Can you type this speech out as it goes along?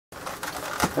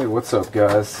Hey, what's up,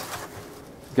 guys?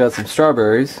 Got some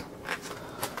strawberries.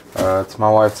 It's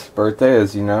my wife's birthday,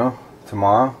 as you know,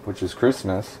 tomorrow, which is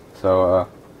Christmas. So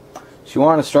she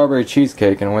wanted a strawberry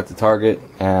cheesecake, and I went to Target,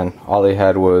 and all they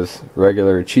had was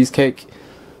regular cheesecake.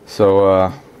 So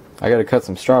I got to cut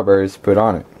some strawberries to put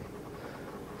on it.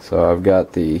 So I've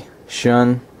got the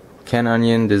Shun Ken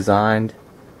Onion designed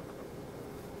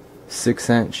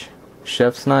 6-inch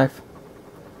chef's knife.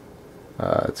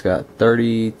 It's got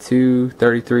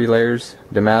 33 layers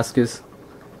Damascus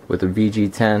with a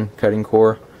VG10 cutting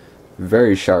core.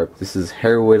 Very sharp. This is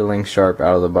hair whittling sharp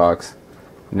out of the box.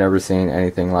 Never seen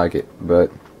anything like it,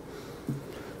 but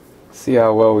see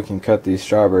how well we can cut these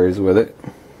strawberries with it.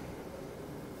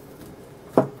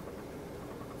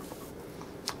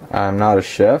 I'm not a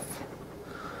chef.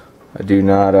 I do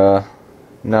not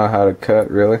know how to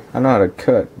cut, really. I know how to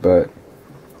cut, but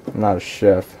I'm not a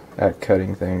chef at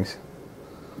cutting things.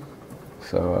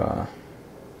 So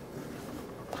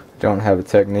don't have a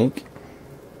technique.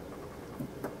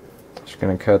 Just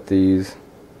gonna cut these,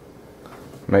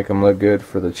 make them look good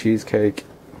for the cheesecake.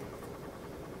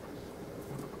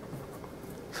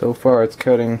 So far it's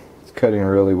cutting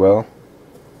really well.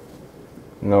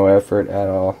 No effort at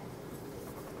all.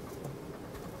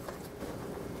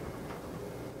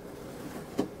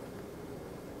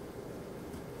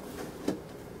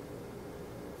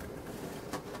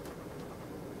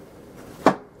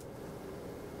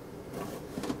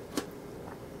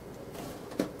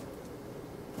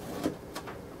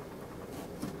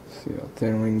 See how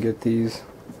thin we can get these.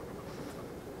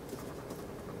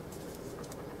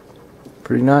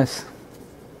 Pretty nice.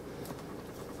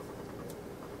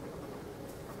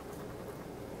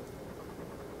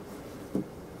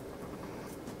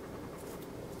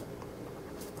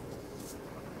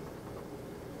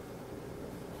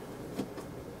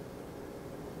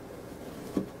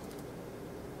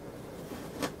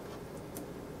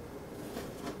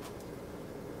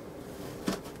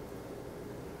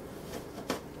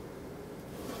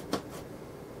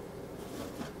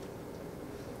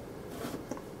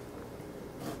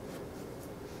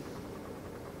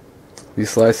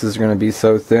 These slices are going to be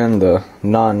so thin, the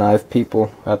non-knife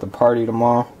people at the party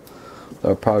tomorrow,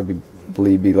 they'll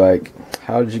probably be like,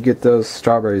 how did you get those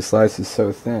strawberry slices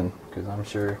so thin? Because I'm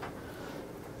sure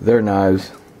their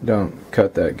knives don't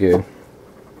cut that good.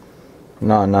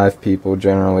 Non-knife people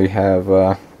generally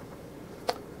have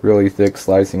really thick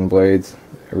slicing blades.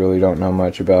 They really don't know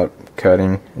much about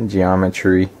cutting and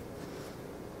geometry.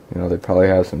 You know, they probably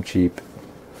have some cheap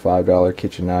 $5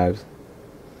 kitchen knives.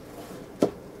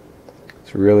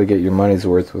 To really get your money's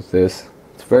worth with this.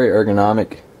 It's very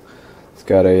ergonomic. It's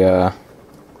got a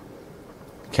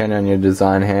Ken Onion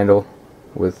design handle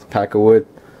with pack of wood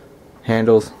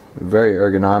handles. Very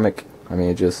ergonomic. I mean,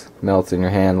 it just melts in your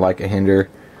hand like a hinder.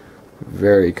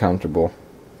 Very comfortable.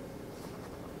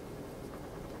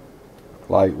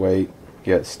 Lightweight,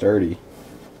 yet sturdy.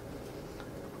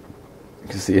 You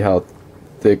can see how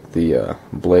thick the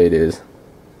blade is.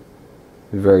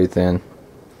 Very thin.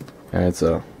 And it's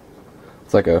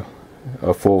like a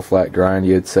full flat grind,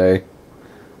 you'd say.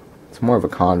 It's more of a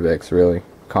convex, really.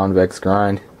 Convex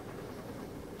grind.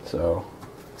 So,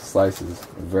 slices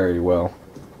very well.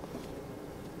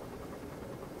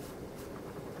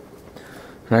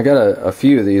 And I got a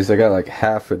few of these. I got like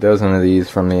half a dozen of these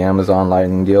from the Amazon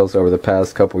Lightning deals over the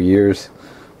past couple years.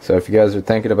 So if you guys are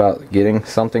thinking about getting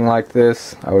something like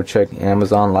this, I would check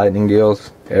Amazon Lightning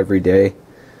deals every day.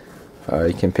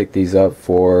 You can pick these up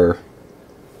for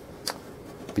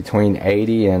between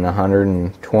 $80 and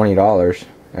 $120,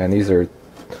 and these are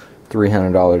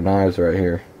 $300 knives right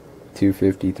here.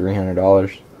 $250,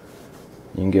 $300. You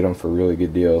can get them for really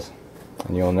good deals,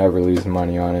 and you'll never lose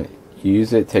money on it.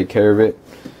 Use it, take care of it.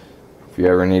 If you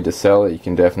ever need to sell it, you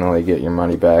can definitely get your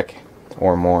money back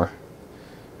or more,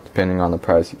 depending on the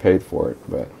price you paid for it.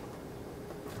 But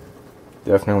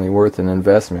definitely worth an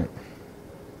investment.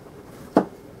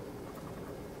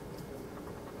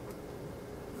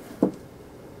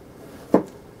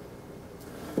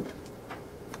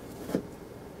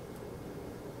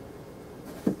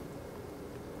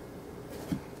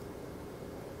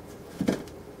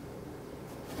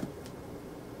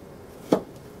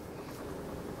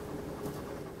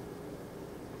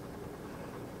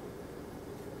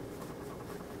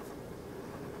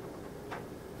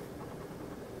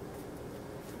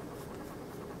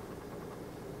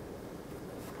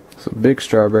 It's a big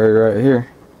strawberry right here.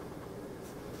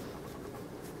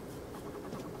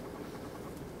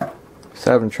 Just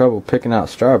having trouble picking out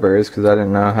strawberries because I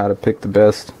didn't know how to pick the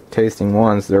best tasting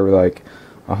ones. There were like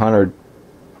 100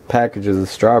 packages of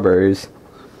strawberries,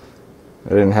 I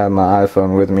didn't have my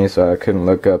iPhone with me, so I couldn't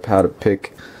look up how to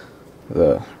pick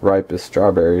the ripest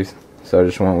strawberries. So I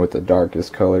just went with the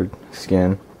darkest colored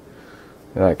skin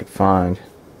that I could find.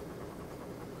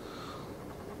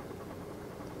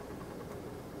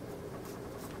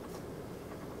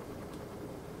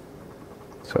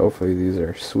 So hopefully these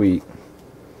are sweet.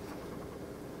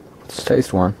 Let's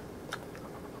taste one.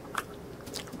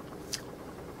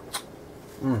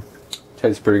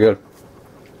 Tastes pretty good.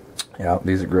 Yeah,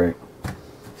 these are great.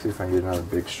 See if I can get another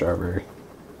big strawberry.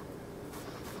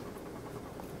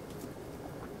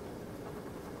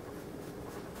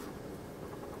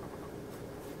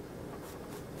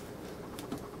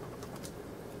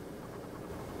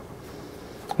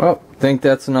 Well, think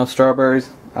that's enough strawberries?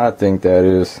 I think that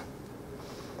is.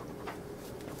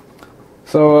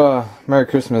 So, Merry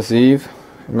Christmas Eve.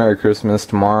 Merry Christmas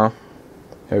tomorrow.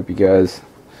 Hope you guys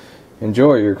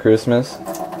enjoy your Christmas.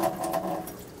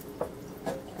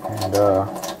 And,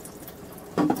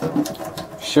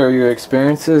 share your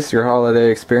experiences, your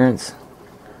holiday experience.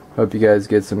 Hope you guys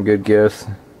get some good gifts.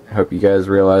 Hope you guys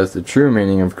realize the true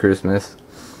meaning of Christmas.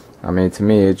 I mean, to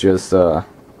me, it just,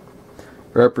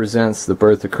 represents the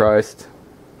birth of Christ.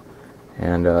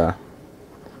 And, I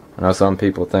know some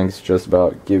people think it's just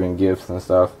about giving gifts and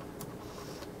stuff,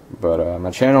 but my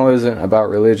channel isn't about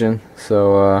religion,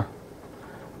 so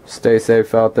stay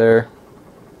safe out there,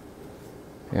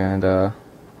 and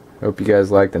hope you guys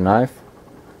like the knife.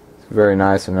 It's very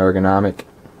nice and ergonomic,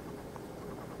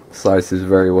 slices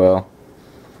very well.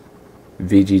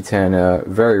 VG10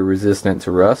 very resistant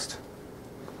to rust,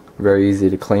 very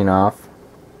easy to clean off.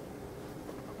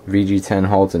 VG10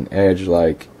 holds an edge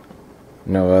like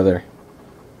no other.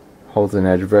 Holds an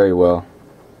edge very well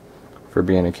for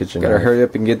being a kitchen knife. Gotta hurry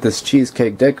up and get this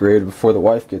cheesecake decorated before the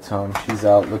wife gets home. She's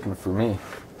out looking for me,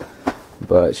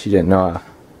 but she didn't know I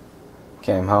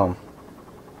came home.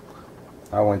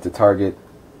 I went to Target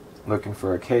looking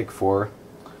for a cake for her.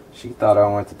 She thought I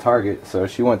went to Target, so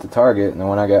she went to Target, and then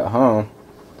when I got home,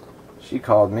 she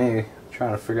called me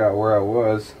trying to figure out where I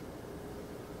was.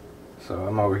 So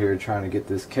I'm over here trying to get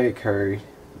this cake hurried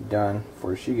done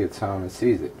before she gets home and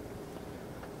sees it.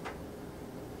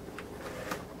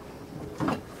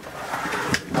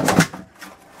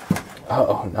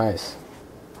 Oh, nice.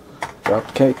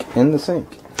 Dropped cake in the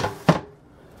sink.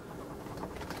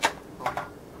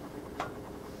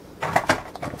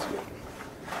 That's good.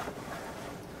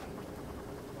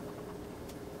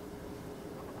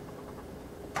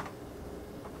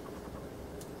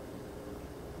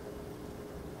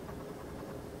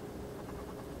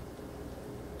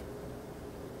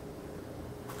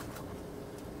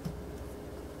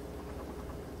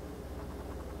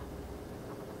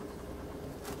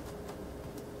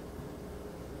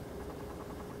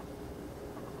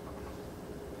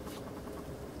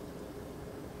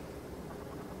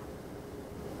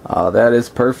 Oh, that is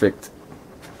perfect.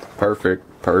 Perfect,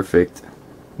 perfect.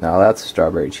 Now that's a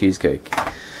strawberry cheesecake.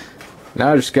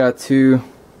 Now I just got to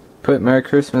put Merry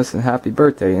Christmas and Happy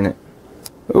Birthday in it.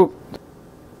 Oh,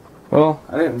 well,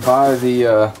 I didn't buy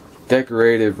the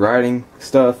decorative writing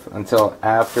stuff until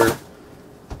after.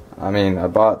 I mean, I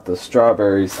bought the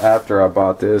strawberries after I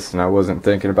bought this, and I wasn't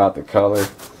thinking about the color.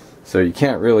 So you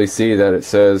can't really see that it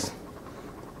says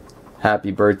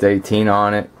Happy Birthday Tina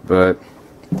on it, but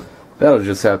that'll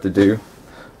just have to do.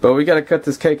 But we gotta cut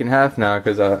this cake in half now,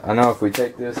 because I know if we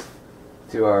take this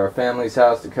to our family's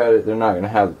house to cut it, they're not gonna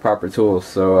have the proper tools.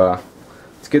 So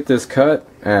let's get this cut,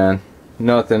 and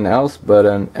nothing else but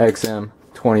an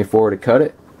XM24 to cut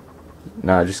it.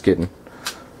 Nah, just kidding.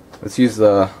 Let's use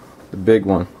the big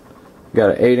one.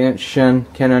 Got an 8-inch Shun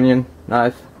onion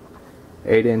knife.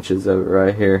 8 inches of it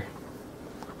right here.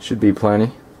 Should be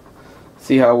plenty.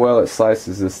 See how well it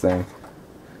slices this thing.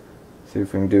 See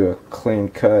if we can do a clean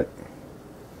cut.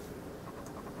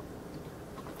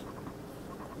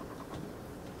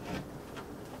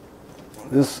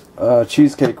 This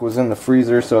cheesecake was in the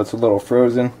freezer, so it's a little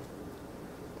frozen.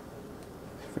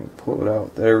 If we can pull it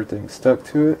out with everything stuck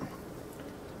to it.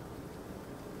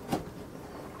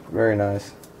 Very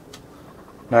nice.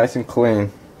 Nice and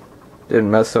clean.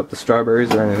 Didn't mess up the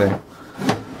strawberries or anything.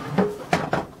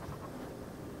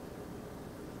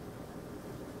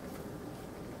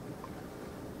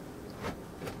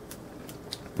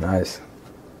 Nice.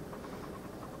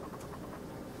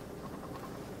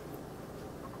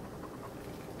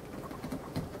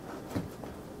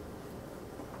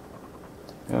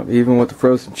 Yep, even with the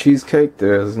frozen cheesecake,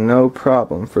 there's no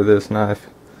problem for this knife.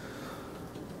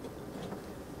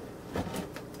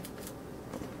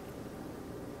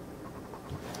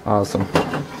 Awesome.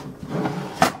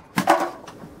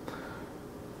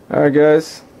 Alright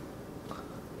guys,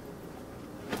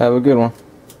 Have a good one.